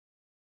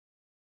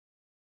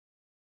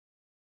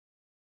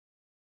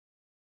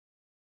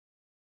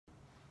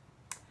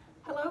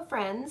Hello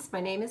friends, my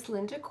name is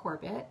Linda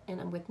Corbett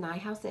and I'm with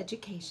House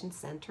Education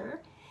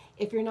Center.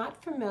 If you're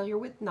not familiar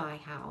with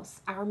House,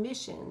 our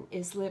mission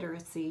is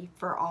literacy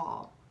for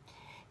all.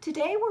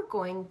 Today we're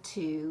going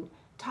to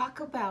talk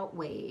about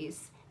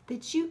ways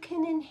that you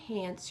can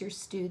enhance your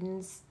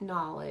students'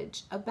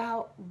 knowledge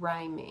about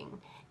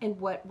rhyming and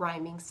what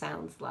rhyming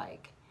sounds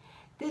like.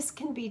 This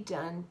can be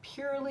done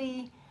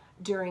purely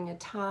during a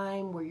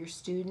time where your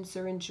students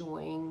are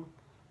enjoying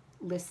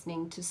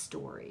listening to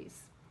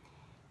stories.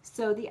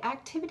 So the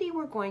activity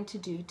we're going to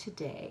do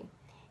today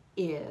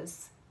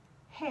is,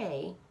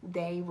 hey,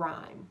 they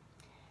rhyme.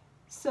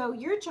 So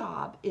your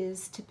job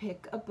is to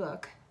pick a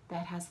book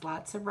that has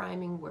lots of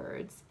rhyming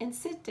words and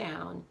sit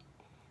down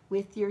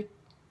with your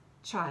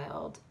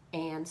child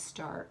and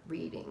start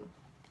reading.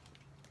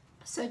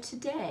 So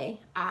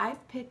today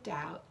I've picked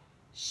out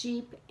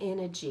Sheep in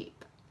a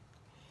Jeep.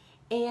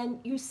 And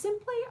you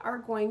simply are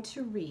going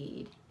to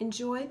read,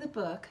 enjoy the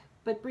book,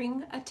 but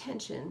bring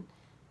attention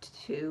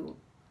to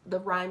the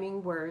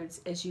rhyming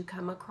words as you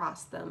come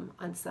across them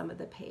on some of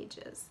the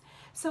pages.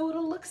 So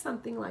it'll look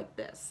something like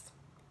this.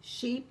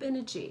 Sheep in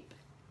a Jeep.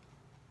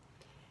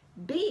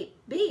 Beep,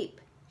 beep,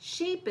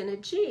 sheep in a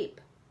Jeep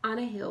on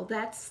a hill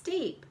that's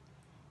steep.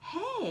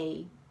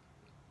 Hey,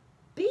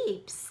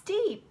 beep,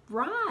 steep,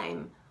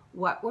 rhyme.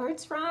 What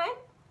words rhyme?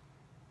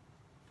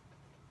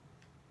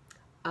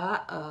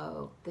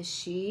 Uh-oh, the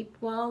sheep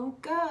won't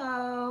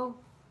go.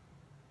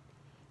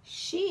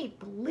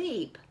 Sheep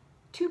leap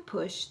to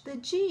push the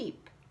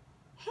Jeep.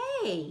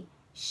 Hey,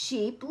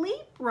 sheep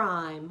leap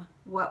rhyme.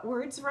 What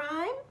words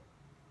rhyme?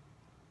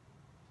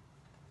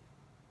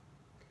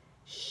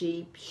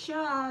 Sheep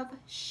shove,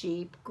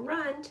 sheep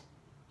grunt.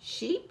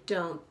 Sheep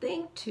don't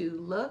think to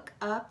look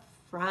up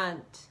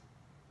front.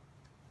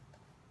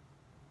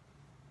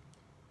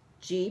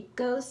 Jeep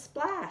goes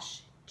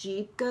splash,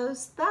 Jeep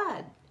goes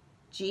thud.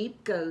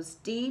 Jeep goes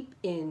deep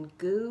in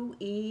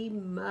gooey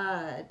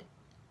mud.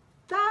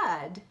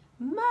 Thud,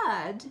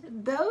 mud,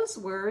 those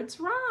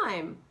words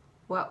rhyme.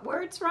 What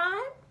words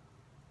rhyme?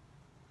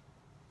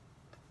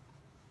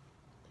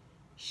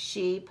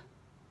 Sheep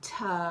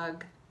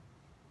tug.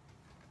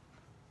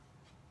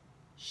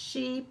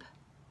 Sheep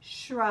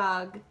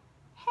shrug.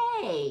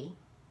 Hey,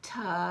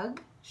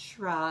 tug,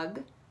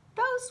 shrug,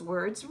 those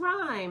words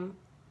rhyme.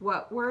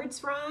 What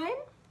words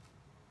rhyme?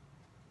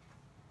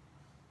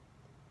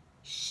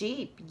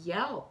 Sheep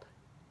yelp.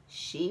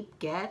 Sheep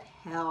get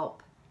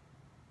help.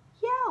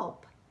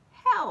 Yelp,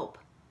 help,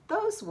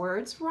 those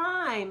words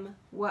rhyme.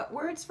 What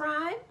words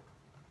rhyme?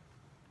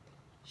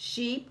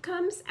 Sheep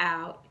comes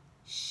out,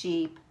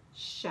 sheep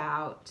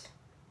shout.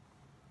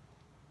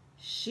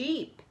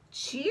 Sheep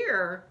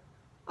cheer.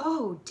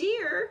 Oh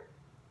dear,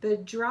 the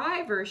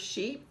driver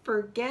sheep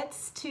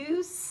forgets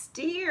to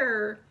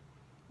steer.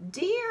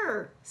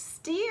 Deer,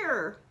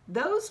 steer,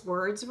 those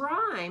words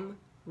rhyme.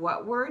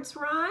 What words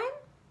rhyme?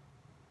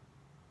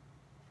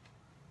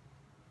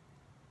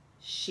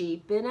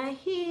 Sheep in a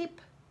heap,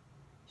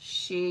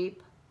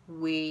 sheep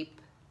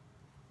weep.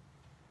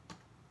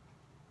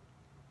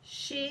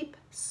 Sheep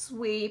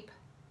sweep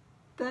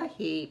the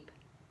heap.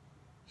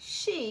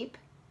 Sheep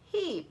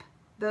heap,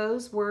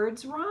 those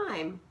words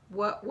rhyme.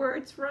 What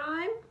words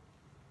rhyme?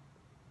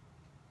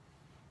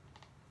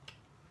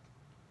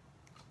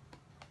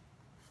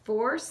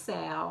 For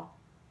sale,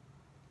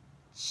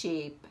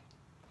 sheep.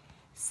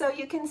 So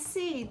you can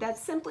see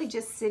that's simply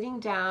just sitting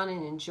down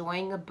and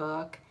enjoying a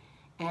book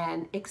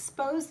and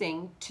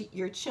exposing to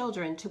your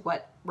children to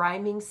what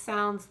rhyming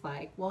sounds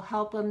like will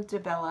help them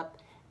develop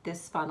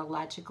this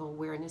phonological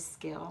awareness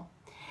skill.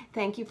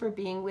 Thank you for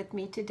being with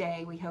me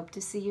today. We hope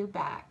to see you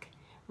back.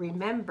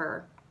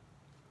 Remember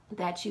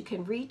that you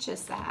can reach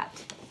us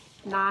at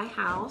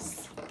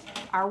House,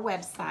 our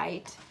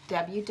website,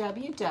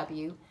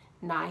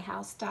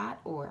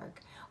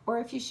 www.nyhouse.org. Or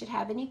if you should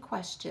have any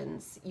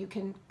questions, you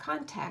can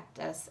contact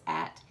us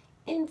at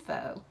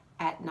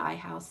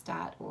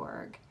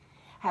info@nyhouse.org.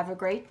 Have a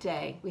great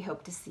day. We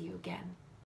hope to see you again.